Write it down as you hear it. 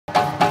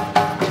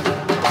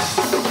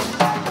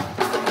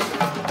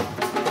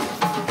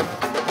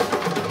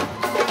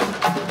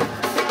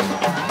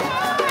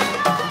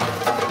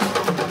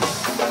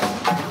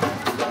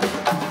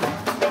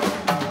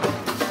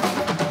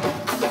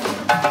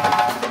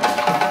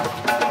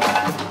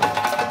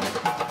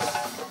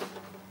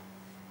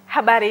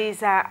Habari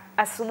za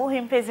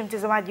asubuhi mpenzi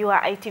mtazamaji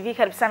wa ITV,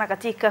 karibu sana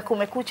katika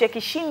Kumekucha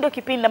Kishindo,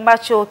 kipindi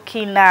ambacho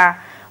kina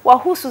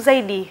wahusu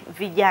zaidi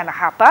vijana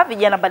hapa,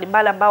 vijana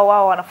mbalimbali ambao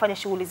wao wanafanya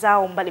shughuli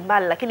zao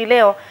mbalimbali. Lakini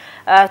leo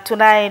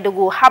tunaye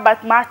ndugu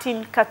Herbert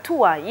Martin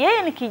Katua.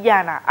 Yeye ni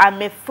kijana,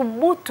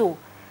 amethubutu.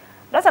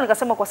 Naweza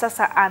nikasema kwa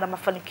sasa ana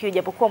mafanikio,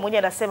 japokuwa mwenyewe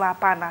anasema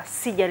hapana,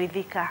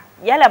 sijaridhika.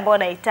 Yale ambayo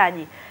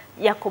nahitaji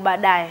yako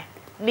baadaye.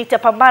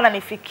 Nitapambana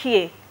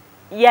nifikie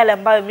yale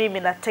ambayo mimi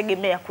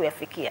nategemea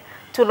kuyafikia.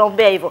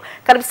 Tunaombea hivyo.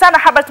 Karibu sana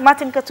Herbert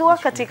Martin Katua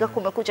katika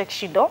Kumekucha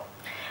Kishindo.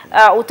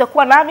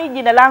 Utakuwa nami,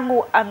 jina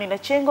langu Amina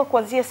Chengo,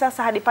 kuanzia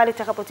sasa hadi pale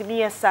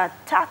itakapotimia saa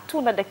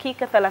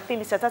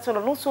 3:30, saa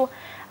 3:30,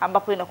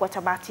 ambapo inakuwa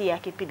tamati ya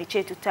kipindi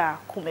chetu cha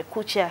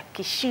Kumekucha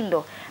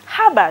Kishindo.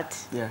 Herbert,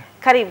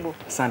 karibu.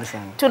 Asante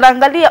sana.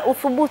 Tunaangalia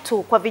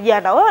uthubutu kwa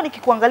vijana. Wewe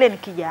nikikuangalia ni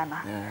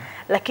kijana.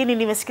 Lakini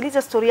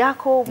nimesikiliza story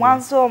yako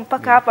mwanzo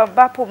mpaka hapa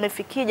ambapo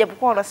umefikia,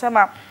 japokuwa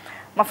unasema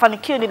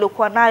mafanikio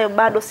niliokuwa nayo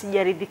bado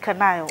sijaridhika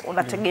nayo.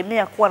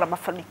 Unategemea kuwa na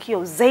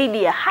mafanikio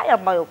zaidi ya haya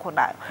ambayo uko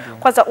nayo.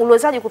 Kwanza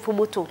uliwezaje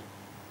kuthubutu?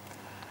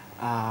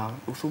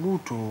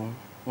 Uthubutu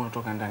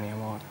unatoka ndani ya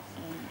moyo.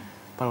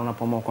 Pale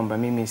unapoamua kwamba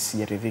mimi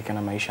sijaridhika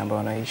na maisha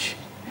ambayo naishi.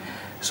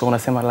 So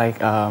unasema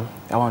like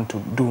I want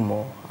to do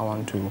more, I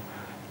want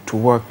to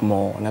work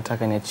more,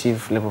 nataka ni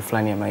achieve level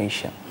fulani ya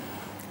maisha.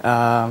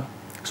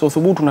 So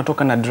uthubutu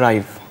unatoka na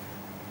drive.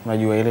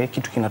 Unajua ile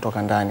kitu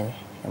kinatoka ndani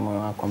ya moyo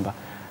wako kwamba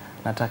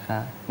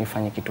nataka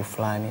nifanye kitu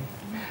fulani.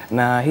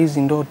 Na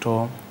hizi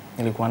ndoto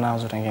nilikuwa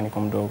nazo tangia niko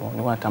mdogo.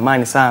 Nilikuwa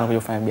natamani sana kuja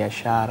kufanya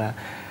biashara,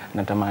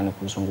 natamani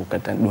kuzunguka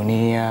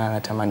dunia,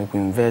 natamani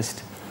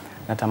kuinvest,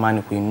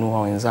 natamani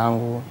kuinua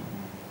wenzangu.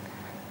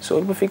 So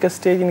ilipofika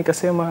stage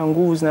nikasema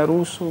nguvu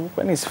zinaruhusu,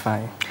 kwa nini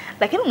sifanye?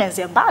 Lakini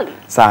umeanzia mbali.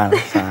 Sana.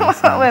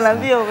 Wewe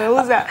naambia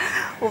umeuza.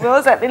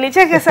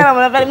 Nilicheka sana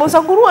mwanadamu,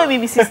 nimeuza nguruwe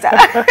mimi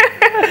sister.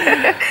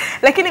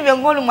 Lakini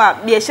miongoni mwa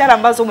biashara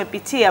ambazo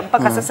umepitia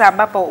mpaka sasa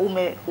ambapo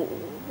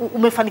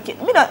umefanikiwa.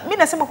 Mimi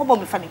nasema kwamba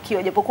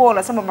umefanikiwa, japokuwa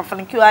unasema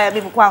mafanikio haya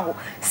mimi kwangu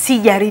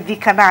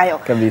sijaridhika nayo.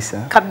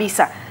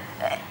 Kabisa.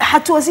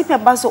 Hatua zipi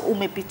ambazo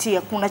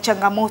umepitia? Kuna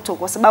changamoto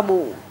kwa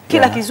sababu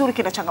kila kizuri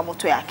kina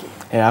changamoto yake.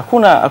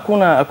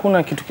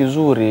 Hakuna kitu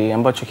kizuri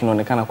ambacho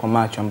kinaonekana kwa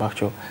macho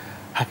ambacho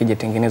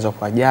hakijatengenezwa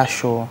kwa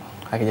jasho,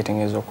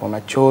 hakijatengenezwa kwa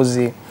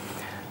machozi.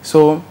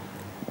 So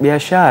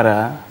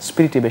biashara,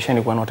 spirit ya biashara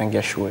nilikuwa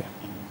natangia shule.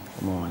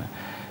 Umeona?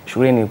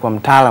 Shule nilikuwa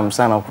mtaalamu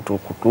sana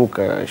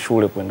kutoka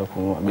shule kwenda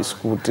kununua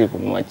biskuti,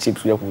 kununua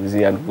chips, kuja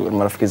kuuzia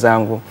marafiki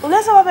zangu.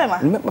 Ulianza mapema?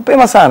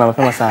 Mapema sana.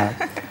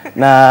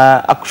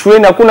 Na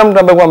shuleni hakuna mtu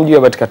ambaye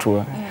mjua katika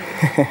hatua.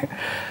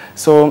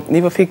 So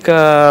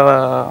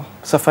nilipofika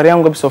safari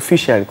yangu kabisa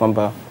official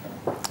kwamba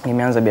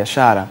nimeanza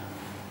biashara,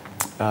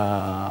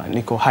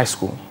 niko high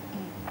school.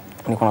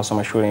 Nilikuwa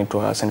nasoma shule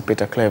inaitwa St.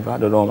 Peter Clever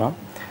Dodoma.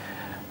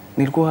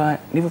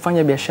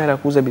 Nilipofanya biashara ya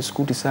kuuza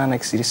biskuti sana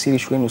kisirisiri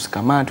shuleni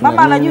usikamatu.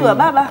 Mama anajua,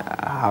 baba?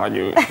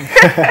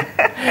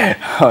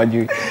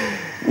 Hawajui.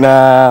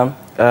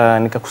 Na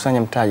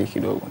nikakusanya mtaji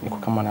kidogo, niko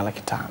kama na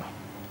 500,000.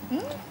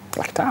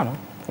 500,000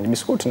 ni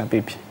biskuti na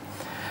pipi.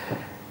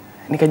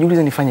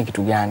 Nikajiuliza nifanye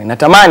kitu gani?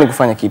 Natamani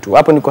kufanya kitu.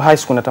 Hapo niko high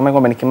school, natamani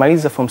kwamba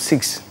nikimaliza form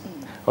 6,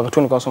 wakati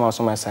huo nilikuwa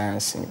nasoma ya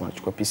science, nilikuwa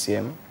nachukua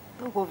PCM.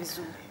 Uko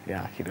vizuri.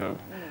 Kidogo.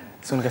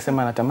 So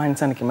nikasema natamani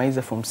sana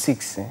nikimaliza form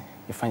 6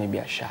 nifanye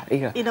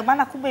biashara. Ina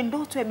maana kumbe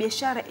ndoto ya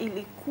biashara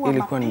ilikuwa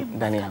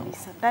ndani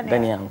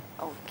yangu.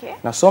 Okay.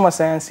 Nasoma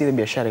science, ile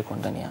biashara iko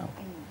ndani yangu.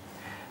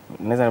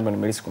 Naweza labda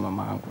nimelisi kwa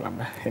mama yangu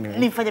labda.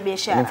 Nifanye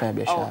biashara.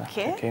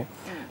 Okay.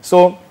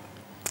 So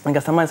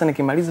nikatamani sana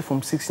nikimaliza form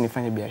 6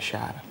 nifanye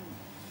biashara.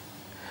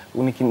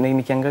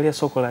 Nikiangalia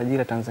soko la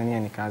ajira Tanzania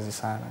ni kazi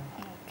sana.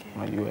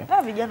 Unajua.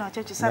 Na vijana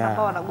wachache sana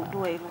ambao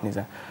wanagundua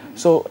hilo.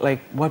 So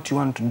like what you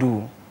want to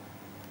do,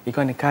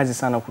 ikawa ni kazi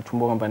sana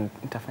kutumbua kwamba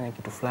nitafanya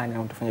kitu fulani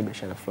au nitafanya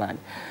biashara fulani.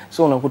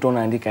 So unakuta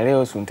unaandika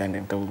leo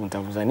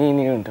nitavuza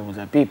nini,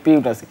 nitavuza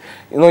pipi,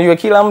 unajua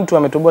kila mtu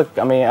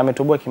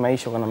ametoboa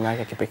kimaisha kwa namna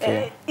yake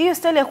kipekee. Hiyo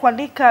style ya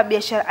kuandika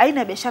biashara, aina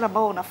ya biashara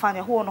ambayo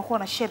unafanya, huwa unakuwa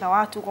na share na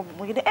watu kwa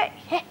mwingine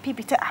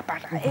pipi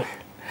hapana.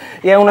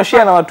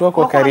 Unashare na watu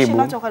wako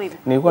karibu.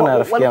 Nilikuwa na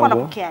rafiki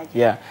yangu.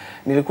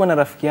 Nilikuwa na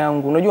rafiki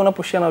yangu. Unajua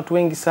unaposhare na watu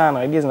wengi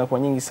sana, ideas zinakuwa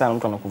nyingi sana,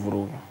 mtu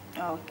anakuvuruga.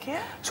 Okay.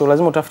 So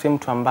lazima utafute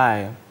mtu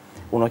ambaye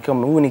unakiwa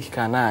huyu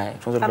nikikaa naye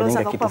tunaweza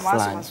kujenga kitu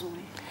fulani.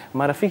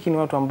 Marafiki ni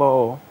watu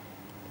ambao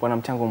wana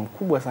mchango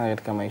mkubwa sana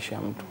katika maisha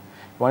ya mtu.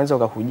 Wanaweza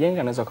kukujenga,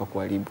 wanaweza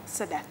kukuharibu.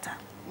 Sadaka.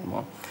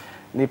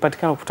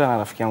 Nilipatikana kukutana na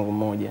rafiki yangu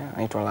mmoja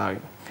anaitwa Lawi.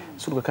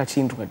 So tukakaa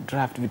chini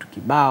tukadraft vitu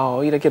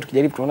kibao, ila kitu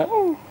tukijaribu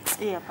tunaona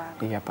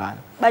hapana.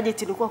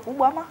 Budget ilikuwa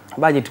kubwa ama?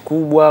 Budget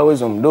kubwa,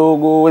 uwezo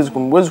mdogo,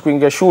 uwezo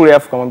kuingia shule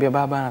afu kumwambia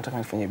baba nataka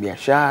nifanye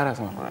biashara.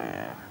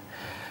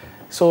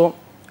 So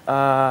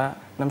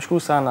namshukuru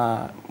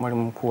sana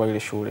mwalimu mkuu wa ile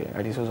shule,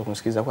 aliweza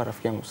kunisikiliza, kwa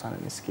rafiki yangu sana,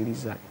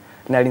 nisikiliza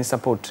na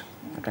alinisupport.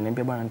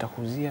 Akaniambia bwana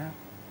nitakuuzia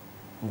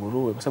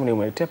nguruwe kwa sababu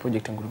nimeletea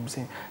project ya nguruwe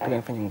mzee, nataka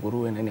nifanye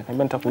nguruwe, na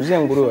akaniambia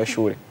nitakuuzia nguruwe wa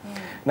shule.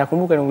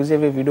 Nakumbuka niliuzia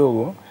vile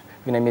vidogo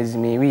vina miezi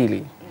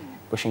miwili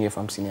kwa shilingi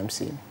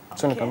 50,000.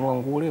 So nikanunua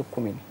nguo ile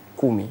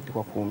 10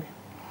 ilikuwa 10.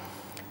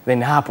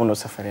 Then hapo ndo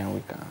safari yangu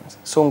ikaanza.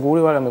 So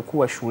nguo wale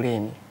wamekuwa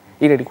shuleni.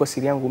 Ile ilikuwa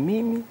siri yangu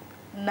mimi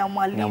na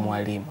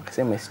mwalimu.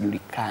 Akasema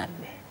isijulikane.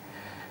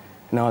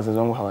 Na wazazi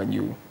wangu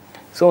hawajui.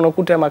 So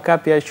unakuta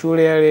makapi ya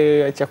shule yale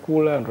ya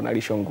chakula ndo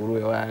nalisha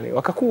nguruwe wale.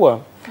 Wakakuwa.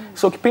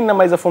 So kipindi na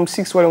maiza form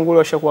 6 wale nguruwe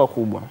washakuwa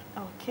kubwa.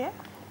 Okay.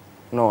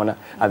 Unaona?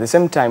 At the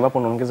same time hapo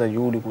unaongeza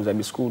juhudi kuuza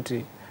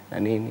biskuti na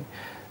nini.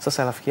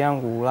 Sasa rafiki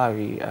yangu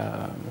Lawi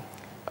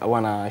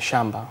wana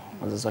shamba,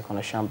 wazazi wake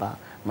wana shamba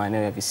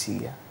maeneo ya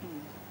Visiga.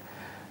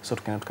 So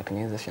tukaenda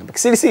tukatengeneza shamba.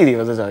 Siri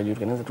wazazi hawajui,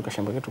 tukaanza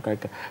tukashamba ketu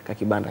ka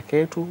kibanda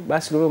ketu.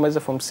 Basi leo maiza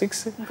form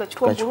 6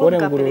 tukachukua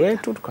nguruwe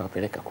wetu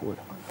tukawapeleka kule.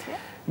 Okay.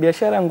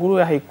 Biashara ya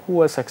nguruwe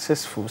haikuwa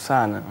successful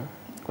sana.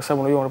 Kwa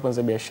sababu unajua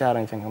unapoanza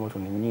biashara changamoto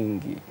ni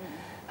nyingi.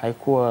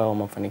 Haikuwa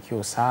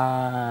mafanikio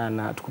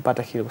sana.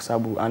 Tukupata kile kwa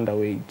sababu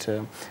underweight,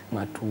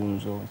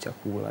 matunzo,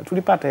 chakula.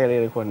 Tulipata yale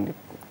ilikuwa ni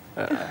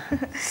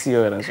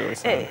sio nzuri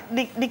sana.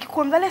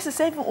 Nikikuangalia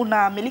sasa hivi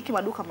unamiliki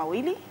maduka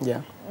mawili.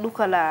 Yeah.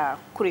 Duka la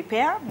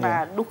kurepair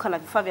na duka la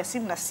vifaa vya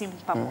simu na simu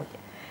pamoja.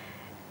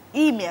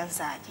 Hii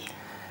imeanzaje?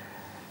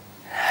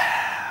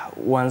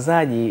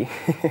 Uanzaji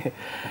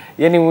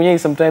yani mwenyewe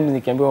sometimes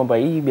nikiambiwa kwamba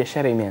hii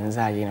biashara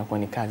imeanzaje inakuwa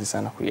ni kazi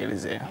sana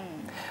kuielezea.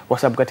 Kwa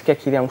sababu katika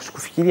akili yangu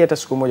sikufikiria hata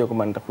siku moja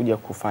kwamba nitakuja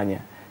kufanya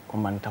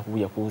kwamba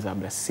nitakuja kuuza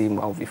labda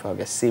simu au vifaa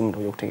vya simu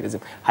ndio kutengeneza.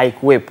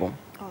 Haikuwepo.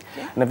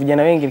 Okay. Na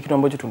vijana wengi kitu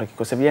ambacho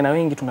tunakikosa, vijana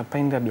wengi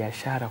tunapenda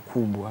biashara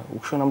kubwa.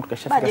 Ukishaona mtu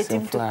kashafika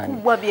sehemu fulani,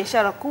 kubwa,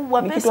 biashara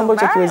kubwa, pesa kitu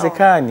ambacho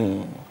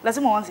kiwezekani.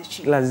 Lazima uanze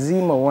chini.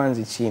 Lazima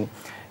uanze chini.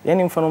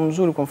 Yaani mfano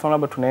mzuri, kwa mfano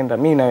labda tunaenda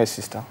mimi na wewe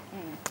sister.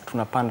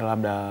 Tunapanda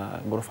labda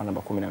ghorofa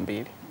namba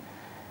 12.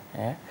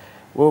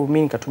 Wewe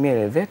mimi nikatumia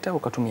elevator,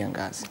 ukatumia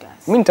ngazi.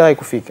 Mimi nitawahi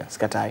kufika,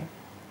 sikatai.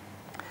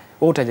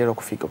 Wewe utajaribu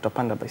kufika,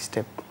 utapanda by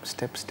step.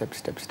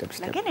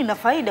 Lakini ina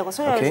faida kwa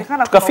sababu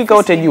inawezekana tukafika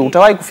wote juu,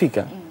 utawahi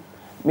kufika.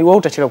 Mimi wewe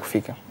utachelewa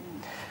kufika.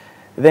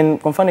 Then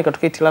kwa mfano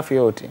ikatokea itilafu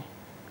yote.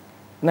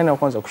 Nani wa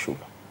kwanza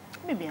kushuka?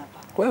 Mimi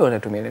hapa. Wewe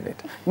unatumia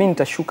elevator. Mimi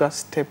nitashuka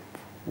step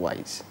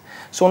wise.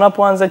 So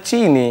unapoanza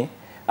chini,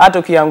 hata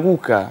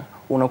ukianguka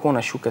unakuwa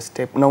unashuka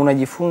step na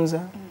unajifunza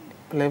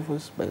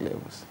levels by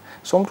levels.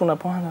 So mtu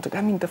unapoanza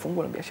unataka mimi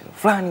nitafungua biashara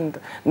fulani,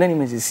 ndani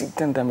miezi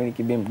 6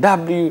 nitamiliki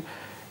BMW.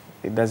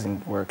 It doesn't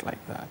work like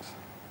that.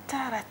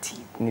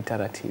 Taratibu. Ni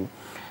taratibu.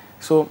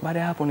 So baada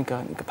ya hapo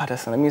nikapata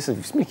sana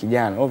mimi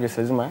kijana,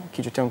 obviously lazima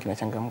kichwa changu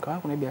kinachangamka.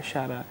 Kuna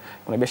biashara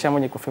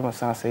moja iko famous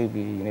sana sasa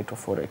hivi inaitwa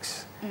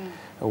forex.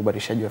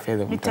 Ubadilishaji wa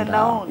fedha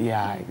mtandaoni.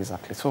 Yeah,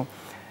 exactly. So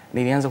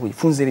nilianza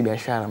kujifunza ile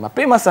biashara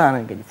mapema sana,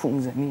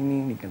 nikajifunza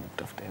nini, nikaanza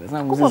kutafuta hela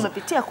zangu zile.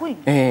 Umepitia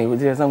kwingi?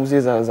 Zile zangu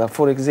zile za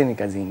forex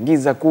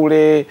nikaziingiza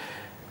kule.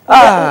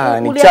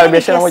 Ni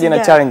biashara moja na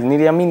challenge.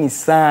 Niliamini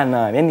sana.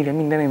 Yaani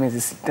niliamini ndani ya miezi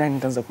 6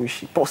 nitaanza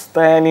kuishi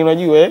posta, yani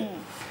unajua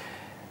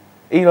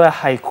ila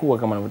haikuwa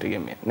kama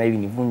ninavyotegemea na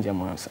ilinivunja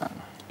moyo sana.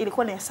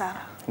 Ilikuwa ni hasara.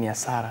 Ni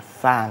hasara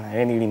sana.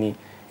 Yaani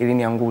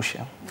iliniangusha.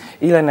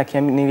 Ila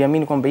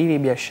niliamini kwamba ile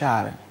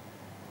biashara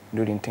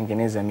ndio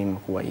ilinitengeneza mimi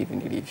kuwa hivi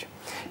nilivyo.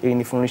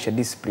 Ilinifundisha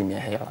discipline ya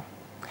hela.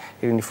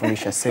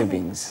 Ilinifundisha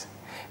savings.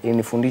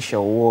 Ilinifundisha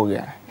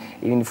uoga.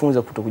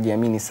 Ilinifunza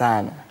kutokujiamini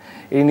sana.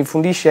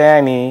 Ilinifundisha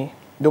yani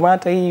ndio maana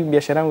hata hii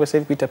biashara yangu sasa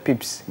hivi kuita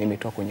pips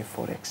nimetoa kwenye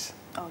forex.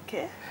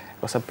 Okay.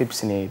 Kwa sababu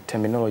pips ni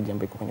terminology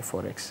ambayo iko kwenye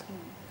forex.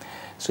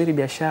 So ile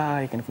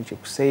biashara ikanifundisha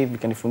kusave,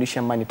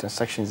 ikanifundisha money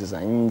transactions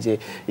za nje,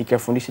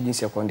 ikanifundisha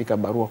jinsi ya kuandika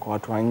barua kwa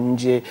watu wa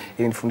nje,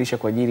 ilinifundisha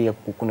kwa ajili ya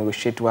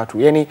kunegotiate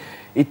watu. Yani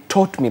it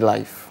taught me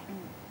life.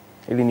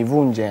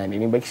 Ilinivunja yani,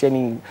 nibakisha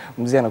ni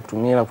mzee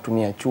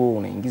anakutumia chuo,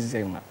 unaingiza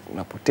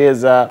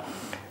unapoteza.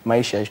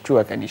 Maisha ya chuo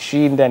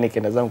akanishinda,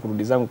 nikaenda zangu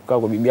kurudi zangu kukaa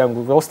kwa bibi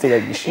yangu hostel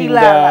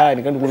akishinda,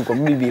 nikaenda kwa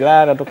bibi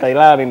Lara toka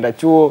Ilala nenda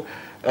chuo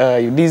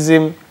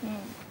UDSM.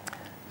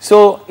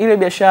 So ile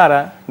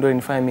biashara ndio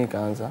ilinifanya mimi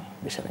kaanza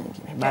biashara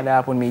nyingine. Baada ya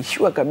hapo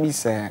nimeishiwa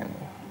kabisa yani.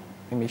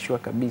 Nimeishiwa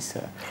kabisa.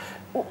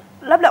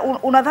 Labda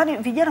unadhani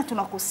vijana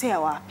tunakosea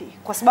wapi?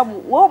 Kwa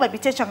sababu wewe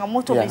umepitia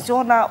changamoto,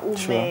 umeziona,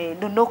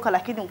 umedondoka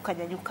lakini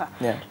ukanyanyuka.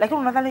 Lakini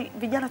unadhani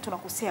vijana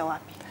tunakosea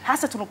wapi?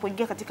 Hasa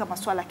tunapoingia katika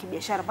masuala ya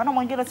kibiashara. Maana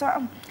mwingine anasema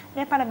mimi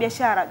hapana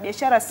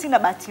biashara sina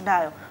bahati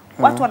nayo.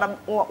 Watu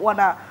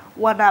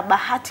wana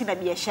bahati na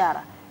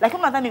biashara.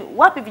 Lakini unadhani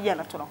wapi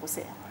vijana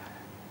tunakosea?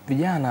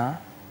 Vijana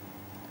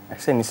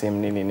sasa ni sehemu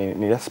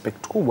ni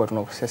aspect kubwa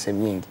tunakosea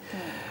sehemu nyingi.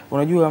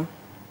 Unajua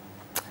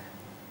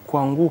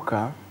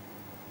kuanguka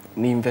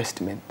ni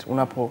investment.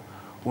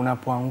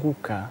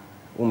 Unapoanguka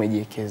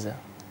umejiwekeza.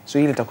 So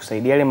ile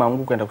itakusaidia, yale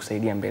maanguko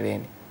yatakusaidia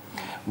mbeleni.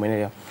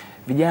 Umeelewa?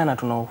 Vijana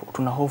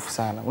tuna hofu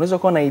sana. Unaweza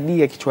kuwa na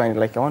idea kichwani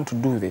like I want to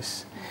do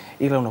this.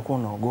 Ila unakuwa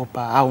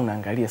unaogopa au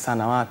unaangalia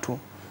sana watu.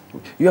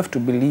 You have to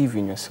believe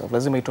in yourself.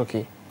 Lazima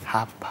itoke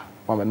hapa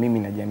kwamba mimi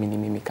najiamini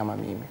mimi kama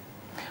mimi.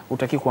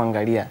 Utaki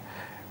kuangalia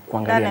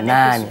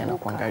nani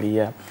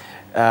anakuangalia.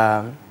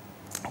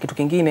 Kitu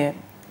kingine,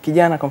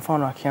 kijana kwa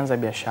mfano akianza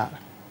biashara.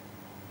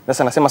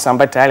 Sasa nasema sasa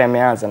ambaye tayari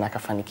ameanza na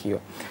akafanikiwa.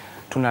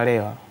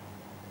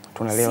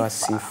 tunalewa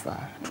sifa,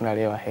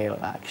 tunalewa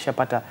hela.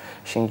 Akishapata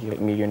shilingi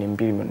milioni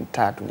 2, milioni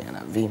 3 ni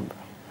anavimba.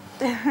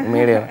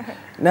 Umeelewa?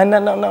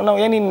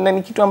 Yani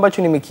ni kitu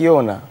ambacho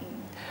nimekiona.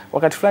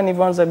 Wakati fulani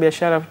nilianza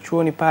biashara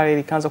chuoni pale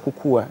ikaanza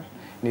kukua.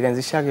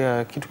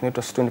 Nilianzisha kitu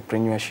kinaitwa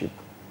studentpreneurship.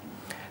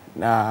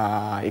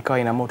 Na ikawa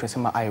ina motto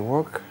inasema I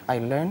work, I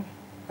learn,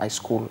 I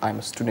school, I'm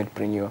a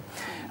studentpreneur.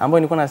 Ambapo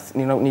nilikuwa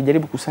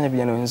nijaribu kusanya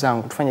vijana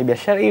wenzangu tufanye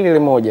biashara ile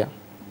moja.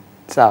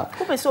 Sawa.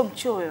 Kumbe sio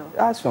mchoyo.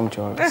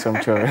 Sio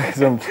mchoyo.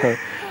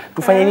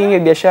 Tufanye nini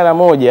biashara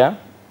moja,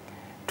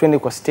 twende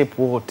kwa step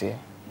wote.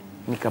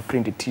 Nika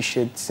print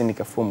t-shirts,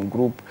 nika form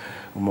group,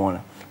 umeona.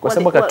 Kwa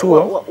sababu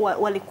katua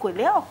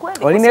walikuelewa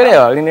kweli?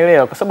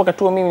 Walinielewa kwa sababu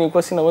katua mimi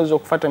nilikuwa sina uwezo wa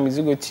kufuata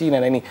mizigo China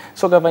na nini.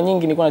 So cover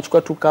nyingi nilikuwa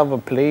nachukua tu cover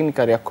plain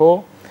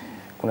Kariakoo.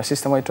 Kuna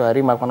system inaitwa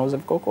Arima kwa nauza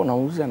vikoko,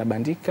 nauza na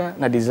bandika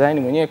na design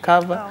mwenyewe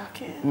cover.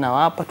 Na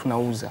hapa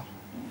tunauza.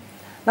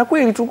 Na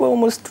kweli tulikuwa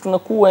almost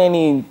tunakuwa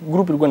yani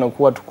group ilikuwa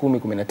inakuwa watu 10,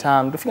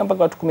 15, tufika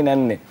mpaka watu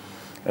 14.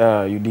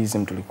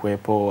 UDism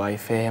tulikuwepo,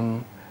 IFM,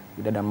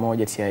 dada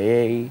mmoja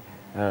TIA,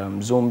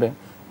 Mzumbe.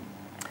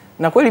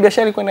 Na kweli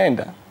biashara ilikuwa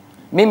inaenda.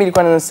 Mimi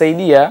nilikuwa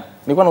nanisaidia,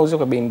 nilikuwa nauza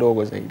kwa bei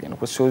ndogo zaidi. Na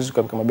kwa siwezi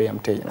kama bei ya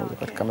mteja, nauza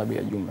kwa kama bei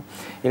ya jumla.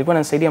 Ilikuwa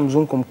inanisaidia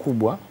mzunguko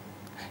mkubwa.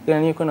 Ila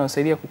nilikuwa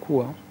nasaidia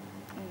kukua.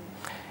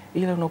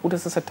 Ila unakuta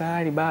sasa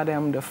tayari baada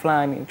ya muda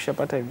fulani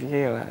ukishapata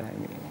hela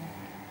yani.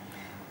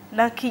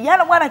 Na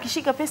kijana bwana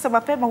akishika pesa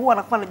mapema huwa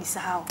anakuwa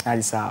anajisahau.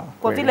 Anajisahau.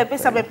 Kwa vile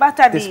pesa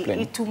amepata ni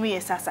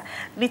itumie sasa.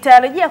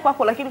 Nitarejea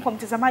kwako lakini kwa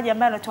mtazamaji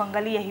ambaye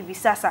anatuangalia hivi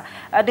sasa,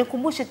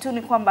 nikumbushe tu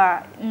ni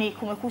kwamba ni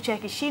Kumekucha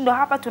Kishindo.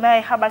 Hapa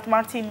tunaye Herbert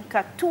Martin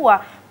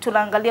Katua,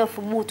 tunaangalia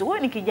uthubutu.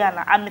 Huyu ni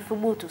kijana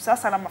amethubutu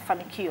sasa na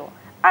mafanikio.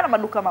 Ana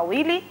maduka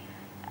mawili,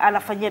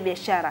 anafanyia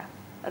biashara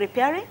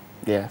repairing,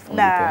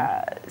 na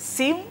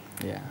sim,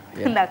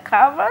 na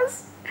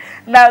covers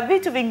na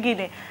vitu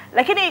vingine.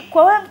 Lakini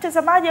kwa wewe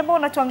mtazamaji ambao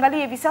unatuangalia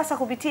hivi sasa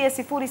kupitia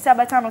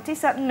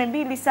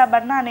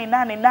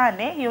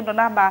 0759427888, hiyo ndo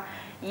namba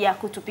ya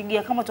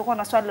kutupigia kama utakuwa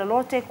na swali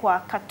lolote kwa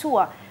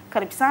Katua.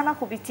 Karibu sana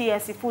kupitia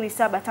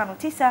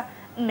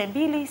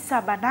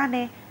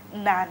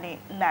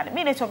 0759427888.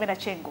 Mimi naitwa Mena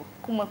Chengo.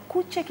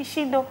 Kumekucha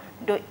Kishindo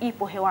ndio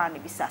ipo hewani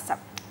hivi sasa.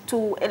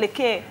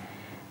 Tuelekee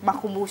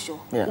makumbusho.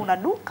 Una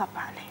duka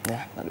pale?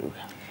 Na duka.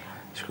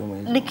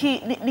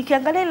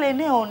 Nikiangalia ile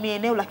eneo ni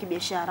eneo la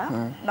kibiashara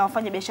na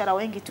wafanya biashara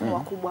wengi tu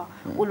wakubwa.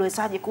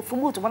 Uliwezaje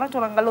kuthubutu? Maana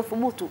tunaangalia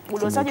uthubutu.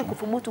 Uliwezaje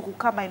kuthubutu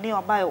kukaa maeneo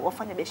ambayo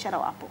wafanya biashara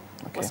wapo?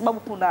 Kwa sababu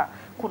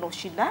kuna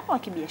ushindani wa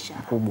kibiashara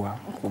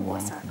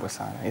mkubwa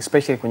sana.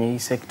 Especially kwenye hii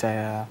sekta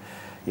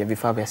ya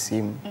vifaa vya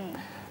simu.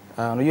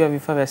 Unajua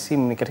vifaa vya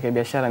simu ni katika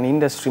biashara ni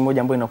industry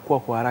moja ambayo inakuwa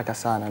kwa haraka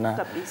sana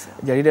na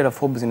jarida la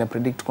Forbes ina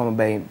predict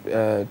kwamba by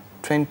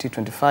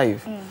 2025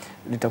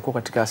 litakuwa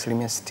katika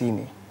 60%.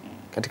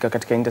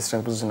 Katika industry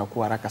ambazo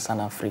zinakuwa haraka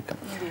sana Afrika.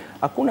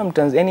 Hakuna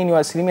Mtanzania, yani ni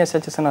asilimia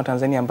chache sana wa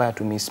Tanzania ambaye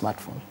hatumii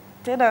smartphone.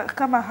 Tena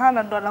kama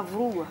hana ndo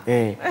anavurugwa.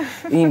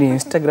 Hii ni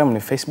Instagram, ni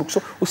Facebook.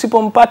 So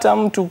usipompata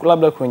mtu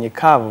labda kwenye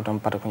cover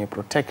utampata kwenye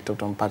protector,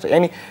 utampata.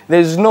 Yani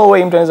there is no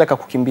way mtu anaweza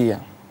kukukimbia.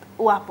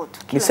 Wapo tu.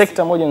 Ni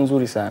sekta moja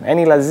nzuri sana.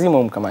 Yani lazima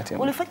umkamate.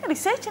 Ulifanya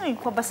research ni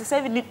kwamba sasa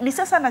hivi ni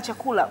sasa na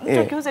chakula. Mtu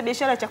akiuza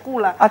biashara ya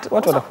chakula, watu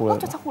watakula.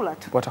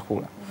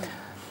 Watakula.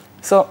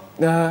 So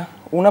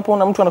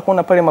unapoona mtu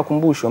anakuona pale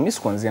makumbusho, mimi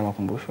sikuanzia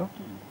makumbusho.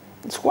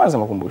 Sikuanza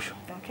makumbusho.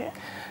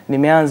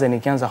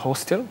 Nikianza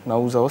hostel,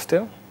 nauza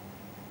hostel.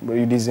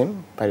 UDism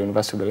pale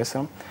University of Dar es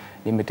Salaam.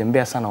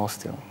 Nimetembea sana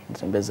hostel.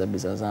 Nitembeza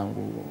bidhaa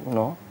zangu,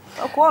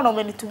 Kwa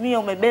umenitumia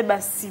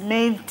umebeba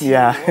simenti,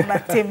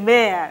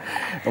 unatembea.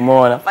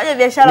 Umeona? Fanya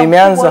biashara.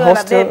 Nimeanza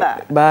hostel,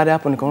 baada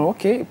hapo nikaona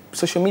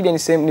social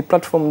media ni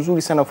platform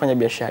nzuri sana kufanya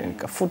biashara.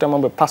 Nikafuta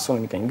mambo ya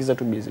personal, nikaingiza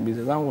tu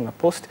bidhaa zangu na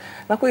post.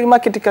 Na kweli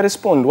market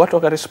ikarespond, watu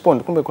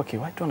wakarespond. Kumbe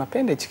watu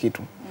wanapenda hichi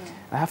kitu.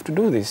 I have to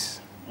do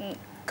this.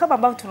 Kama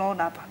ambavyo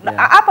tunaona hapa.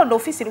 Hapa ndo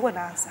ofisi ilikuwa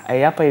inaanza.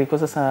 Hapa ilikuwa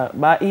sasa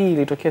hii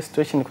ilitokea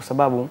situation kwa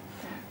sababu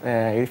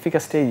ilifika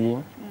stage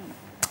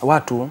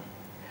watu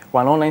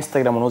wanaona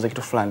Instagram unauza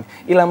kitu fulani.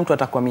 Ila mtu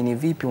atakuamini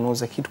vipi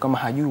unauza kitu kama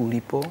hajui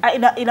ulipo?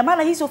 Ina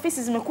maana hizo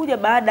ofisi zimekuja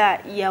baada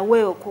ya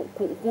wewe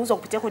kuuza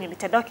kupitia kwenye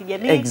mitandao ya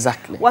kijamii.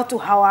 Exactly. Watu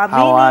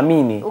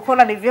hawaamini.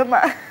 Ukaona ni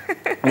vyema.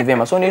 Ni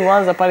vyema. So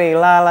nilianza pale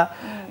Ilala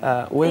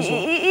uwezo.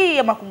 Hii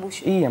ya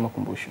makumbusho. Hii ya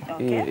makumbusho.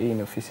 Hii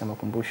ni ofisi ya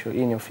makumbusho.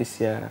 Hii ni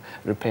ofisi ya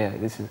repair.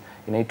 This is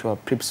inaitwa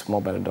Prips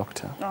Mobile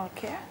Doctor.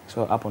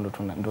 So hapo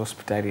ndo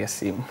hospitali ya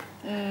simu.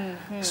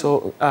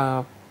 So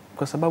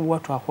kwa sababu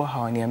watu hawakuwa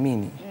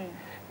hawaniamini.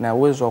 Na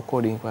uwezo wa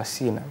coding kwa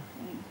sina.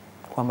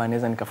 Kwamba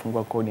naweza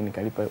nikafungua code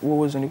nikalipa. Huo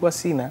uwezo nilikuwa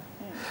sina.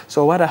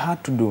 So what I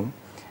had to do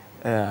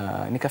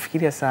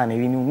nikafikiria sana,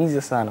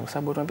 iliniumiza sana kwa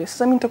sababu watu wanambia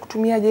sasa mimi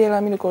nitakutumiaje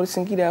hela mimi niko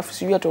Singida afu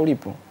sijui hata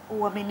ulipo.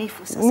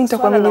 Uaminifu sasa. Mimi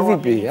nitakuamini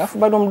vipi? Afu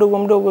bado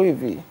mdogo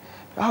hivi.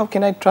 How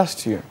can I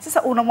trust you?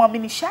 Sasa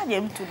unamwaminishaje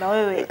mtu na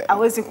wewe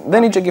aweze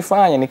Then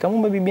nilichokifanya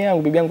nikamwomba bibi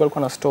yangu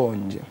alikuwa na store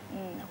nje.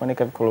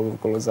 Akanika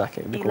vikolo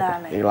zake,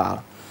 Ilala.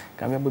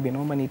 Kaambia baby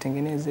naomba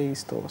nitengeneze hii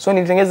store. So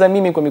nilitengeneza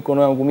mimi kwa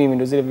mikono yangu mimi,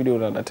 ndio zile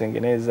video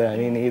natengeneza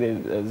nini ile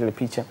zile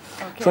picha.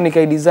 Okay. So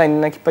nikai design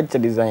na kipaji cha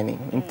designing,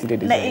 interior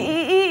design. Na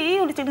hii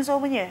ulitengeneza wewe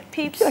mwenyewe?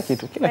 Pips. Kila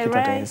kitu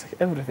natengeneza.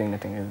 Everything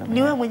natengeneza.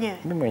 Ni wewe mwenyewe?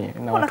 Mimi mwenyewe.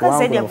 Na watu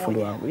wangu na fundi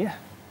wangu. Yeah.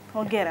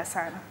 Hongera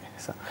sana.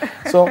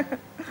 So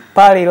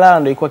pale Ilala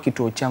ndio ilikuwa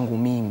kituo changu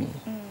mimi.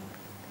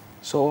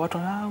 So watu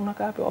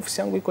unakaa wapi?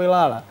 Ofisi yangu iko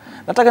Ilala.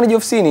 Nataka nije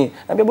ofisini.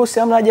 Naambia bosi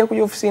hamna haja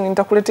kuja ofisini,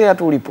 nitakuletea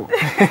tu ulipo.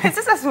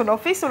 Sasa si una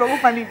ofisi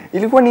unaogopa nini?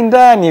 Ilikuwa ni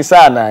ndani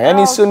sana.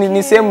 Yaani sio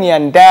ni sehemu ni ya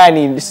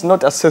ndani, it's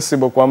not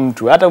accessible kwa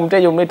mtu. Hata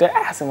mteja umleta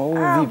sema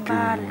huyu vipi?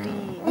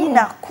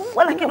 Jina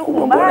kubwa lakini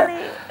uko mbali.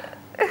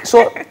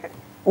 So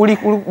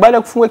baada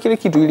ya kufungua kile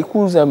kitu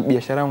ilikuza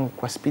biashara yangu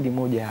kwa spidi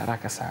moja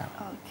haraka sana.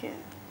 Okay.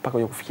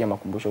 Mpaka kufikia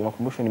makumbusho.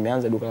 Makumbusho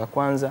nimeanza duka la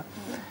kwanza.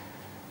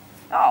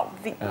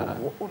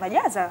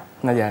 Unajaza?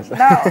 Najaza.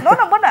 Na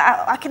unaona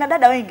mbona akina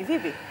dada wengi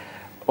vipi?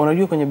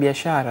 Unajua kwenye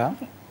biashara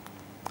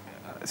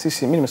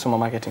mimi nimesoma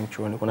marketing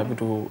chuoni, kuna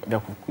vitu vya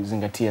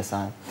kuzingatia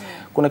sana.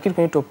 Kuna kitu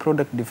kinaitwa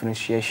product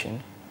differentiation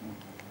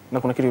na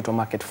kuna kitu kinaitwa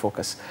market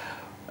focus.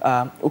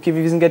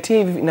 Ukivizingatia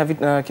hivi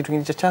na kitu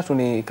kingine cha tatu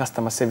ni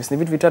customer service. Ni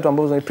vitu vitatu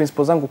ambazo ni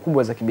principles zangu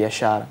kubwa za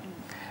kibiashara.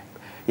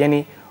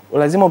 Yaani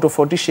lazima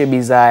utofautishe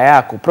bidhaa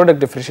yako, product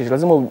differentiation,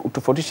 lazima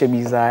utofautishe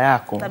bidhaa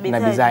yako na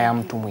bidhaa ya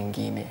mtu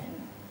mwingine.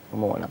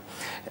 Umeona?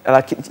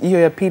 Lakini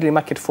hiyo ya pili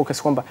market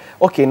focus, kwamba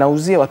okay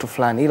nauzia watu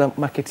fulani ila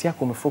market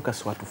yako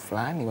umefocus watu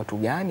fulani, watu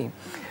gani?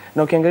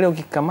 Na ukiangalia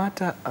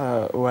ukikamata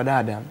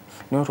wadada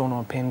ni watu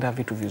wanaopenda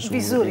vitu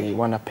vizuri.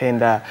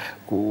 Wanapenda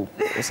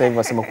sasa hivi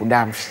wasema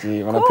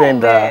kudamshi,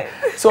 wanapenda.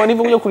 So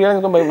nilivyokuja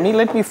kurealize kwamba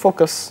let me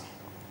focus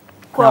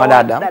kwa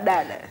wadada.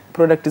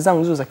 Product zangu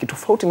hizo za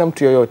kitofauti na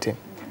mtu yoyote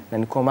na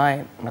niko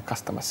mae na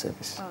customer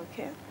service.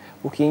 Okay.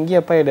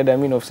 Ukiingia pale dada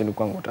mimi ofisini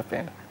kwangu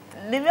utapenda.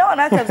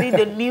 Nimeona hata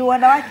video ni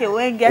wanawake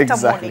wengi hata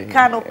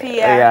muonekano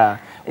pia. Yeah.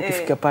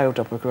 Ukifika pale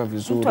utapokelewa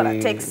vizuri. Mtu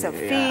ana take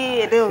selfie,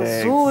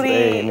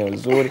 eneo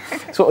nzuri.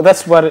 So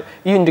that's what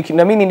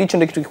na mimi ndicho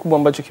ndio kitu kikubwa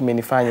ambacho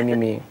kimenifanya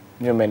mimi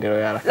niwe maendeleo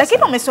ya haraka.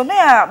 Lakini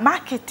umesomea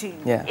marketing.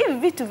 Hivi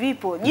vitu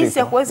vipo. Jinsi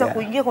ya kuweza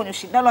kuingia kwenye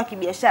ushindano wa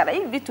kibiashara.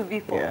 Hivi vitu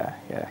vipo.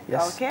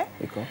 Yes. Okay.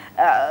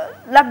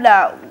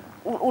 Labda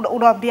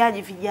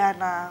unawaambiaje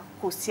vijana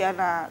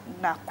kuhusiana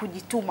na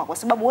kujituma, kwa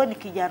sababu wewe ni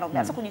kijana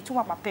umeanza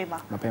kujituma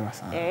mapema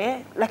sana.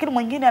 Lakini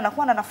mwingine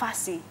anakuwa na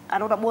nafasi,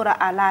 anaona bora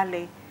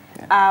alale.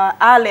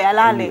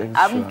 Alale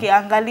amke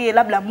angalie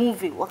labda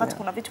movie wakati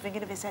kuna vitu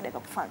vingine vya ziada vya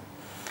kufanya.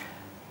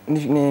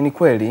 Ni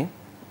kweli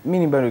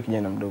mimi bado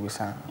kijana mdogo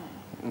sana.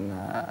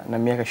 Na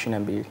miaka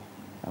 22.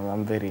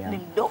 I'm very young. Ni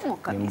mdogo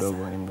kabisa.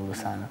 Ni mdogo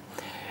sana.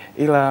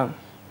 Ila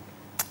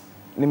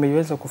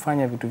nimeweza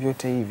kufanya vitu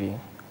vyote hivi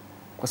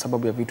kwa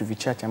sababu ya vitu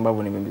vichache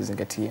ambavyo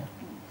nimevizingatia.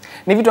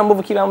 Ni vitu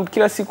ambavyo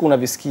kila siku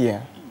unavisikia.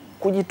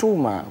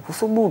 Kujituma,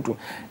 kuthubutu.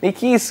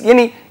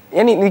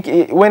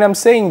 When I'm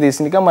saying this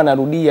ni kama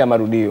narudia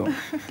marudio.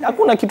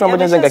 Hakuna kitu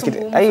ambacho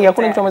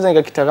naweza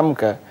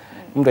nikakitamka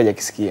mtu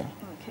hajakisikia.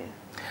 Okay.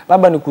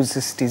 Labda ni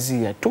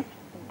kusisitizia tu.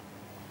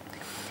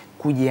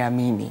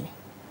 Kujiamini,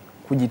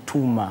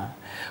 kujituma.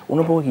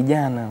 Unapokuwa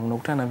kijana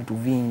unakutana na vitu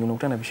vingi,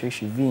 unakutana na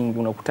vishawishi vingi,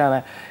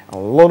 unakutana a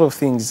lot of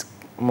things,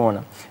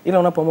 umeona. Ila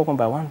unapoamua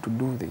kwamba I want to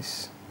do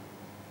this.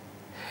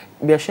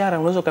 Biashara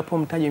unaweza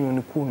ukapewa mtaji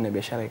milioni 10 na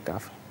biashara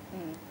ikafa.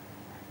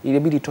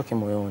 Ilibidi itoke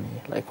moyoni,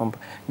 like kwamba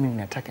mimi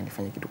nataka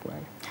nifanye kitu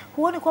fulani.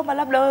 Huoni kwamba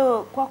labda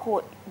wewe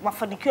kwako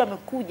mafanikio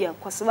yamekuja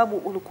kwa sababu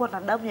ulikuwa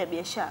na damu ya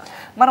biashara?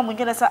 Mara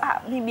mwingine anasema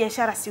mimi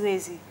biashara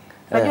siwezi.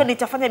 Najua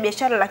nitafanya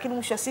biashara lakini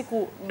mwisho wa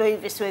siku ndio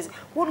hivi siwezi.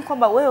 Huoni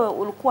kwamba wewe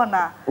ulikuwa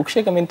na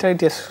ukishika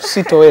mentality ya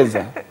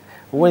sitoweza,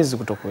 huwezi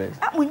kutokoweza.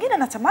 Mwingine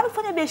anatamani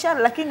kufanya biashara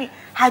lakini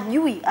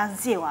hajui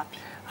anzie wapi.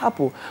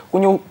 Hapo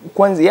kwenye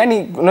kwanza,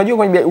 yani unajua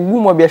kwenye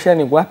ugumu wa biashara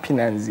ni wapi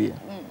naanzia.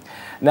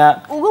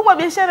 Na ugumu wa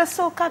biashara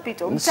sio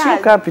capital, mtaji. Sio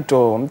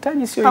capital,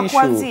 mtaji sio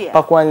issue.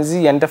 Pa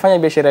kuanzia nitafanya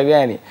biashara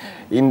gani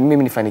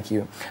mimi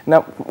nifanikiwe. Na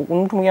mtu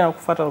mwingine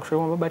anakufuata na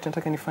kushauri baba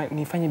nataka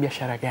nifanye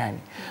biashara gani.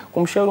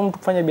 Kumshauri mtu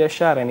kufanya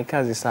biashara ni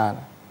kazi sana.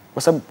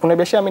 Kwa sababu kuna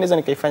biashara mimi naweza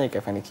nikaifanya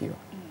ikafanikiwa.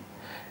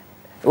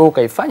 Wewe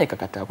ukaifanya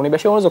ikakataa. Kuna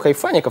biashara unaweza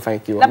ukaifanya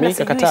ikafanikiwa. Mimi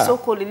ikakataa.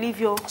 Soko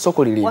lilivyo.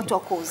 Watu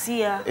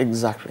wakuuzia.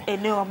 Exactly.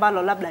 Eneo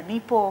ambalo labda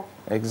nipo.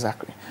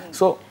 Exactly.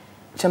 So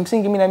cha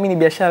msingi mimi naamini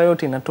biashara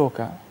yote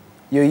inatoka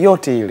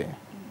yoyote ile.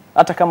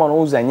 Hata kama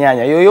unauza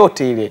nyanya,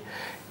 yoyote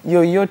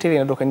ile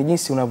inatoka ni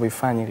jinsi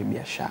unavyoifanya ile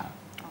biashara.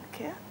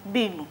 Okay.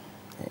 Binu.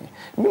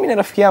 Mimi na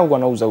rafiki yangu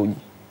anauza uji.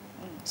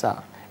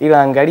 Sawa.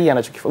 Ila angalia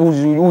anachokifanya.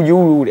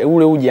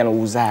 Ule uji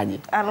anauzaje?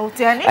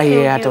 Anautia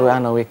nini? Hata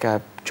anaweka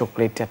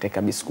chocolate,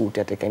 ataweka biskuti,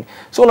 ataweka nini.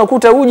 So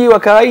unakuta uji wa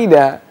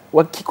kawaida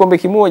wa kikombe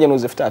kimoja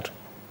unauza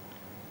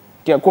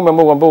 3000. Kumbe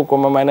ambao kwa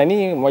mama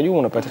nani Mwajuma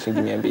unapata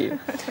shilingi 200.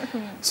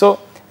 So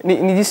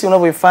ni jinsi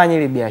unavyoifanya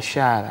ile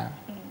biashara.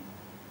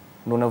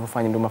 Ndio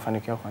unavyofanya ndio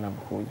mafanikio yako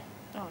yanapokuja.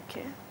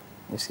 Okay.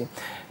 You see.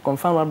 Kwa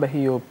mfano labda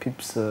hiyo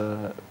Pips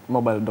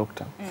mobile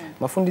doctor.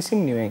 Mafundi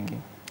simu ni wengi.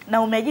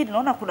 Na umeajiri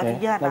naona kuna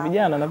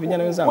vijana. Na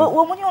vijana wenzangu.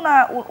 Wewe mwenyewe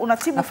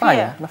unatibu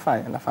pia?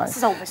 Nafanya.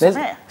 Sasa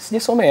umesomea?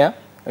 Sijasomea.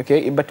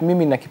 Okay, but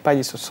mimi nina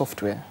kipaji cha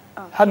software.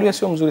 Hardware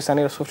sio mzuri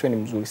sana, ila software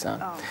ni mzuri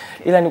sana.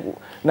 Ila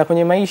na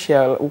kwenye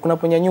maisha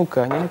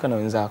unaponyanyuka, nyanyuka na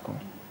wenzako.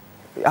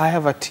 I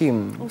have a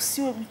team.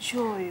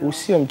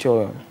 Usiwe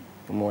mchoyo.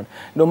 Umeona?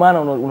 Ndio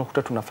maana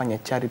unakuta tunafanya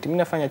charity. Mimi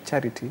nafanya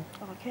charity.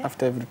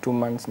 After every 2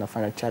 months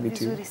nafanya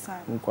charity.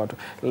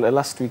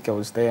 Last week I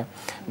was there.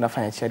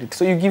 Nafanya charity.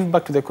 So you give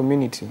back to the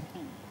community.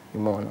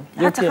 Umeona?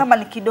 Hata kama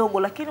ni kidogo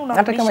lakini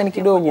unarudisha. Hata kama ni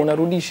kidogo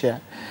unarudisha.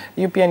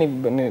 Hiyo pia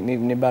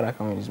ni baraka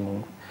kwa Mwenyezi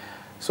Mungu.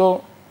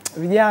 So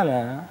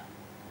vijana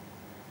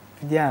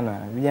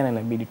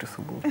inabidi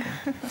tuthubutu.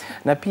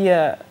 Na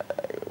pia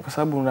kwa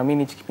sababu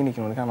naamini hichi kipindi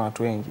kinaonekana na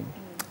watu wengi,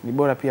 ni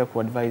bora pia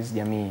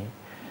kuadvise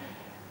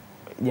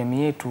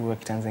jamii yetu ya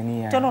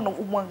Kitanzania. Tena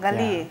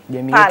umwangalie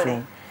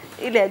pale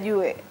ili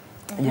ajue.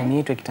 Jamii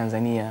yetu ya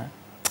Kitanzania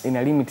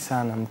inamlimit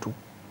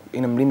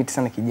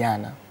sana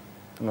kijana.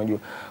 Unajua.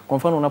 Kwa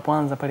mfano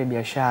unapoanza pale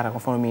biashara, kwa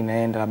mfano mimi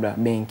naenda labda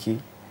benki,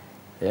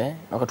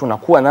 wakati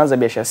unakuwa naanza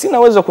biashara, sina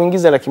uwezo wa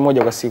kuingiza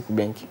 100,000 kwa siku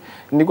benki.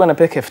 Nilikuwa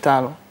napeleka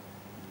 5,000,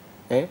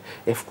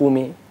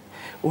 10,000.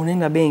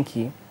 Unaenda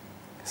benki,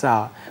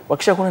 sawa.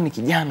 Wakisha kuona ni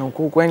kijana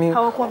huko yani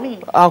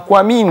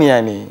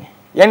hawakuamini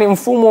yani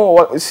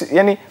mfumo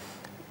yani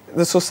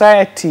the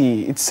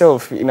society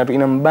itself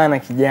inambana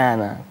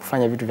kijana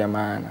kufanya vitu vya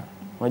maana.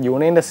 Unajua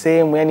unaenda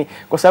sehemu yani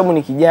kwa sababu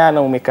ni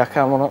kijana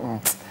umekaa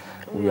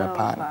huyu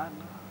hapana.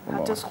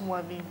 Hata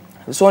sikumwamini.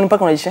 So ni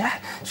mpaka unajisha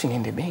si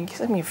niende benki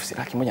sasa mimi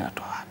 100,000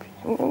 natoa wapi?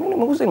 Mimi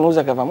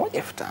nimeuza kava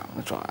moja 5,000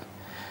 natoa wapi?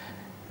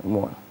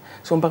 Umeona?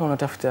 So mpaka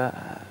unatafuta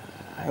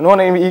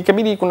unaona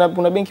ikabidi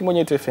kuna benki moja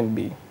inaitwa FNB.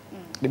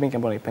 Ni benki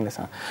ambayo naipenda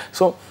sana.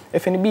 So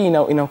FNB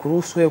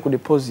inakuruhusu wewe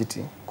kudeposit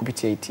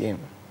kupitia ATM.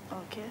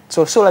 Okay.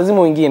 So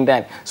lazima uingie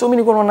ndani. So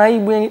mimi niko na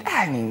aibu yani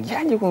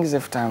niingiaje kuingiza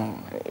 5,000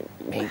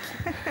 benki.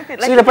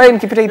 So ile pale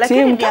nikipita ATM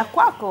lakini ni ya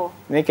kwako.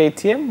 Nika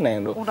ATM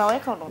naenda.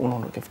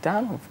 Unaondoka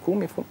 5,000,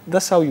 10,000.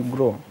 That's how you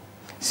grow.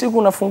 Siku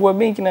unafungua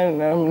benki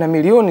na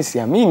milioni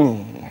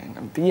siamini.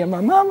 Nampigia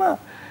mama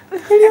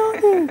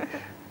milioni.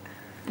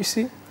 You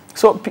see?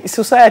 So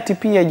society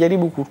pia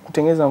jaribu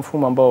kutengeneza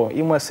mfumo ambao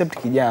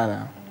accept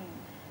kijana.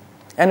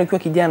 Yaani ukiwa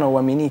kijana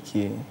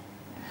uaminiki.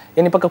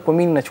 Yaani mpaka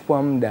kuamini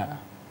inachukua muda.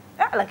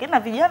 Lakini na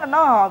vijana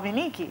nao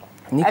hawaaminiki.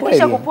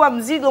 Akisha kupoa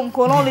mzigo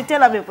mkononi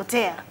tena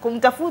amepotea.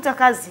 Kumtafuta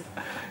kazi.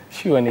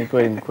 Sure ni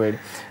kweli.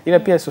 Ila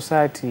pia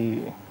society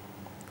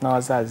na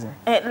wazazi.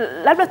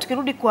 Labda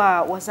tukirudi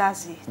kwa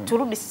wazazi,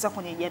 turudi sasa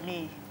kwenye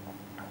jamii.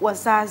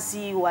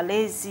 Wazazi,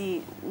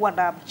 walezi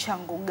wana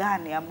mchango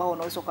gani ambao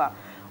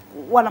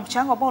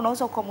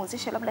unaweza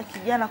kumwezesha labda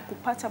kijana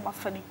kupata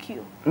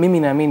mafanikio? Mimi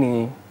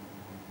naamini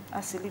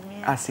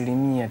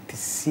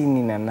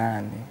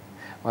 98%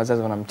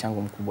 wazazi wana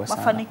mchango mkubwa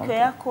sana. Mafanikio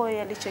yako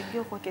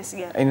yalichangiwa kwa kiasi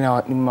gani?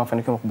 Ni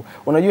mafanikio makubwa.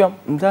 Unajua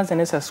mzazi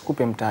anaweza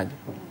asikupe mtaji.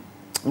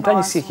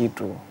 Mtaji si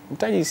kitu.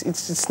 Mtaji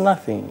it's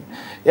nothing.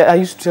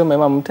 I used to tell my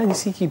mom mtaji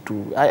si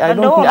kitu. I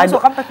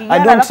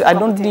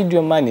don't need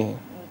your money.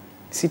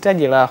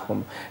 Sitaji lako,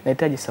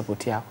 nahitaji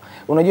support yako.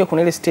 Unajua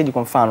kuna ile stage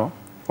kwa mfano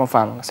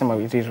nasema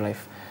real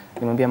life.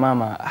 Nimwambia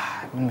mama,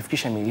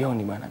 nimefikisha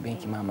milioni bwana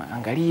benki mama.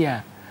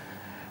 Angalia.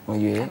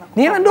 Unajua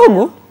ni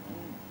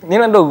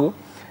hela ndogo.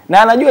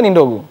 Na anajua ni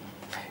ndogo.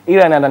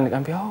 Ila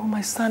ananiambia, "Oh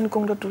my son,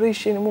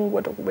 congratulations. Mungu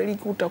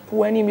atakubariki,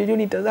 utakuwa ni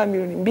milioni itazaa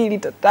milioni 2,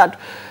 3."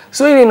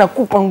 So ile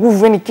inakupa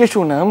nguvu, yani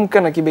kesho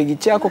unaamka na kibegi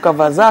chako,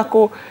 kava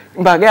zako,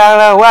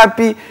 Mbagala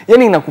wapi,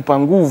 yani inakupa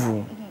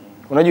nguvu.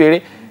 Unajua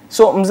ile?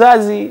 So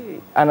mzazi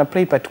ana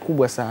play part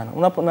kubwa sana.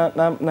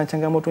 Na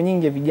changamoto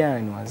nyingi ya vijana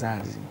ni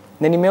wazazi.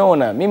 Na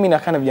nimeona mimi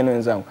nakaa na vijana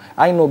wenzangu.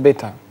 I know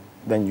better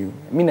than you.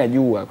 Mimi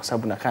najua kwa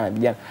sababu nakaa na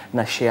vijana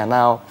na share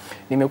nao.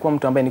 Nimekuwa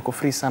mtu ambaye niko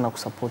free sana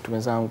kusupport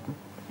wenzangu.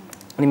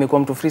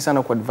 Nimekuwa mtu free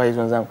sana kuadvise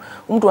wenzangu.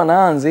 Mtu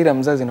anaanza ila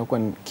mzazi anakuwa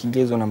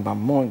kigezo namba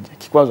 1,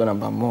 kikwazo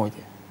namba 1.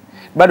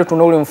 Bado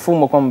tuna ule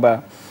mfumo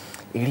kwamba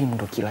elimu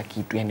ndo kila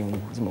kitu, yani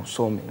lazima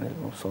usome.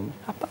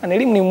 Hapana,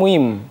 elimu ni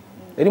muhimu.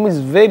 Elimu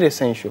is very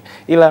essential.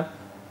 Ila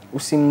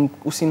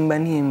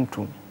usimbanie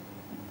mtu.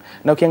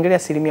 Na ukiangalia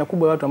asilimia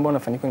kubwa ya watu ambao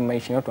wanafanikiwa ni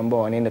maisha ni watu ambao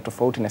wanaenda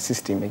tofauti na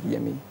system ya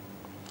kijamii.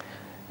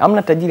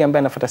 Hamna tajiri ambaye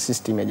anafuata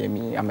system ya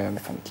jamii ambaye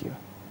amefanikiwa.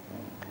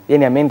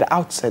 Yaani ameenda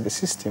outside the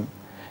system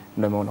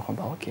ndio ameona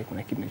kwamba okay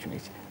kuna kitu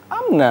nicho.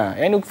 Hamna,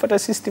 yani ukifuata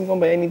system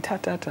kwamba yani it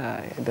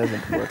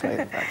doesn't work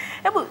like that.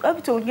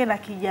 Hebu tuongee na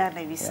kijana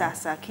hivi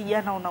sasa.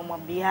 Kijana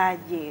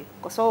unamwambiaje?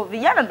 Kwa sababu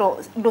vijana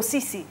ndo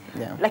sisi.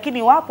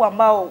 Lakini wapo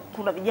ambao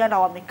kuna vijana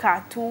wamekaa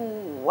tu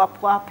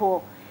wapo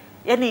hapo.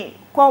 Yani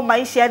kwa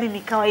maisha yani ni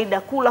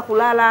kawaida kula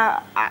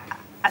kulala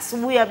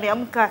asubuhi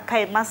ameamka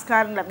kae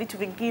maskani na vitu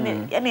vingine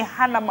yani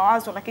hana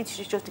mawazo na kitu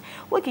chochote.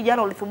 Wewe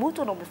kijana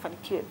ulithubutu na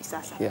umefanikiwa hivi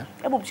sasa.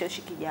 Hebu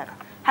mshawishi kijana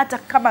hata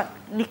kama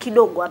ni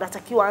kidogo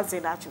anatakiwa aanze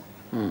nacho.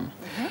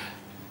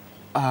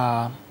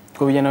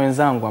 Kwa vijana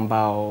wenzangu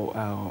ambao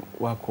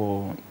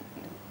wako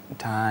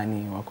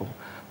mtaani,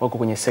 wako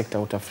kwenye sekta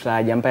ya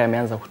utafutaji, ambaye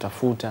ameanza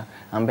kutafuta,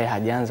 ambaye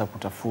hajaanza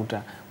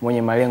kutafuta,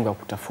 mwenye malengo ya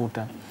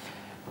kutafuta,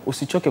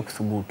 usichoke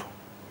kuthubutu.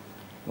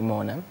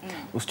 Umeona?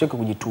 Usichoke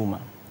kujituma.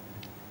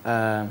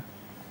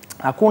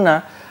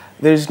 Hakuna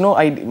there is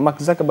no idea, Mark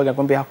Zuckerberg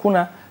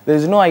anakuambia there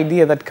is no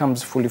idea that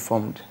comes fully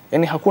formed.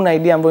 Yani hakuna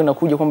idea ambayo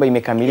inakuja kwamba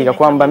imekamilika,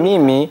 kwamba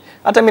mimi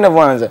hata mimi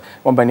ninavyoanza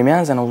kwamba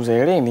nimeanza nauza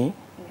hereni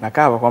na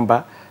kawa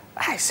kwamba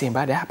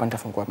baada hapa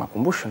nitafungua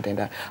makumbusho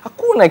nitaenda.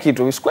 Hakuna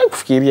kitu, sikuwahi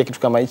kufikiria kitu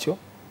kama hicho.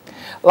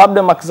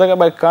 Labda Mark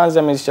Zuckerberg kaanza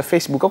ameanzisha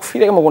Facebook,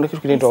 hakufikiria kama kuna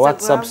kitu kinaitwa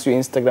WhatsApp, sio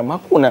Instagram,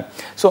 hakuna.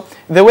 So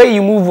the way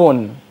you move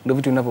on ndio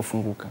vitu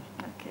vinavyofunguka.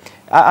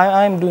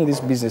 I am doing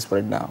this business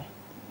right now.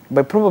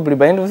 But probably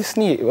by end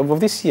of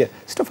this year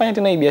sitafanya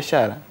tena hii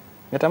biashara.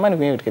 Natamani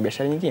kuingia katika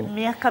biashara nyingine.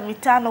 Miaka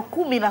 5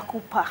 10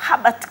 nakupa.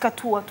 Habat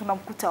Katua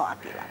tunamkuta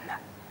wapi labda?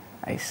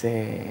 I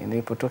say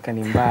nilipotoka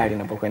ni mbali,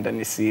 napokwenda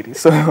ni siri.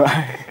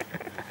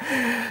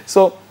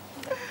 So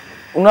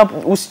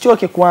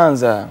usichoke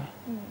kwanza.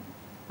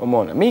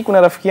 Umeona? Mimi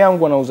kuna rafiki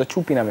yangu anauza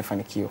chupi na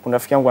amefanikiwa. Kuna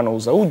rafiki yangu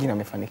anauza uji na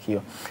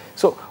amefanikiwa.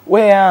 So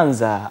wewe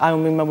anza, hayo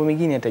mambo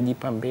mengine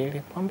yatajipa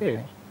mbele kwa mbele.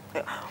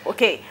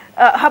 Okay,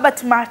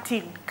 Habat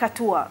Martin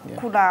Katua,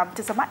 kuna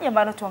mtazamaji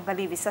ambaye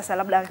anatuangalia hivi sasa,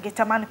 labda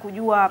angetamani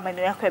kujua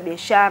maeneo yako ya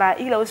biashara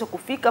ili aweze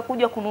kufika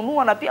kuja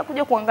kununua na pia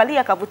kuja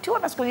kuangalia, akavutiwa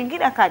na siku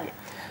nyingine akaja.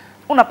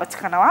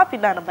 Unapatikana wapi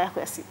na namba yako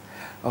ya simu?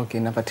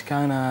 Okay,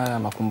 napatikana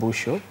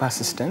Makumbusho,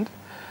 Persistent.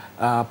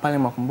 Pale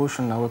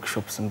Makumbusho na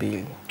workshops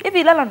 2. Hivi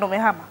Ilala ndo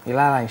umehama?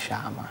 Ilala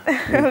nishahama.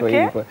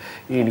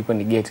 Hii ilikuwa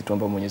ni gate tu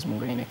ambayo Mwenyezi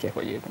Mungu aliniwekea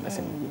kwa ajili ya kwenda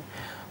sehemu nyingine.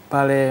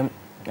 Pale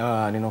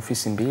nina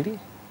ofisi 2.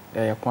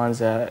 Ya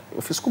kwanza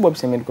ofisi kubwa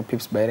kabisa imeandikwa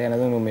Pips by Ray,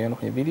 nadhani umeona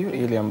kwenye video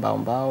ile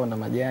ambao na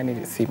majani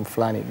theme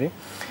fulani hivi,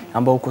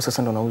 ambao huko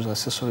sasa ndo nauza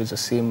accessories za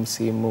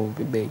simu,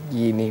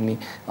 begi, nini,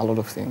 a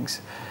lot of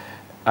things.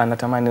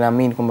 Natamani,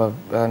 naamini kwamba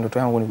ndoto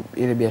yangu ni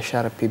ile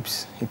biashara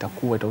Pips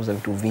itauza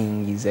vitu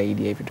vingi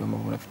zaidi ya vitu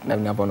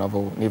ambavyo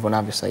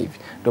navyo sasa hivi.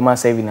 Ndio maana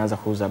sasa hivi naanza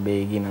kuuza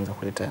begi, naanza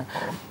kuleta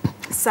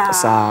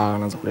saa,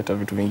 naanza kuleta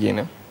vitu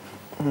vingine.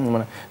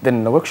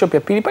 Then na workshop ya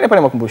pili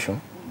pale Makumbusho,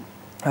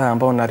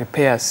 ambao na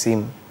repair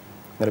simu.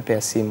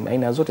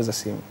 Aina zote za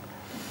simu.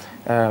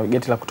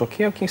 Geti la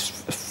kutokea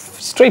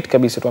straight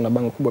kabisa tu na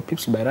bango kubwa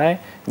Pips by Ray.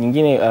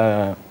 Nyingine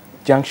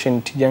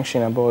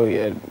Junction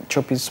ambayo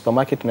Choppies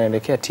Supermarket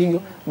naelekea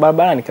Tigo,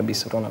 barabarani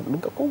kabisa tunaona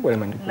duka kubwa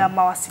limeandikwa. Na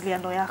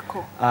mawasiliano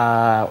yako?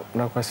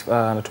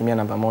 Natumia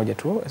namba moja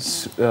tu,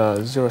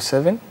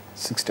 07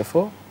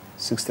 64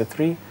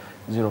 63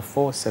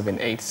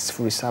 0478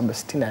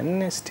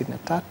 0764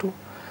 63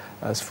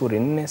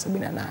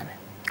 0478.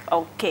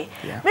 Okay.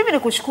 Mimi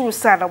nikushukuru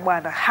sana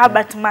bwana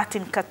Habat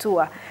Martin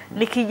Katua.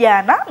 Ni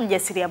kijana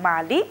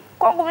mjasiriamali.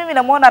 Kwangu mimi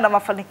namuona na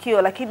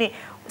mafanikio, lakini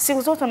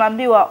siku zote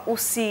naambiwa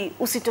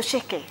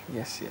usitosheke.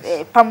 Yes.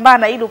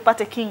 Pambana ili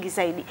upate kingi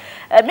zaidi.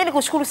 Mimi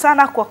nikushukuru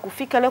sana kwa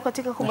kufika leo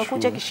katika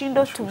Kumekucha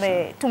Kishindo.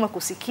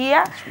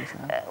 Tumekusikia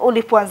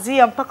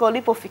ulipoanzia mpaka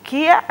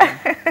ulipofikia.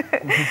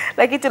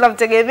 Lakini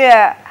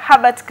tunamtegemea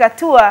Habat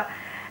Katua,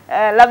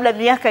 labda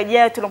miaka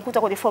ijayo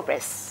tunamkuta kwenye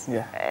Forbes.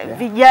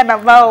 Vijana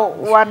ambao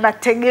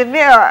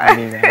wanategemewa.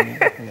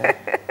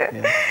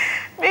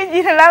 Mimi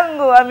jina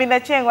langu Amina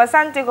Chengo.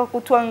 Asante kwa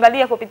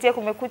kutuangalia kupitia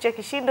Kumekucha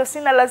Kishindo.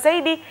 Sina la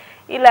zaidi,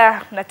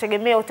 ila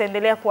nategemea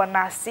utaendelea kuwa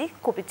nasi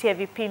kupitia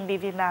vipindi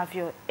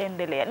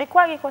vinavyoendelea. Ni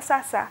kwagi kwa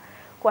sasa.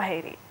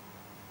 Kwaheri.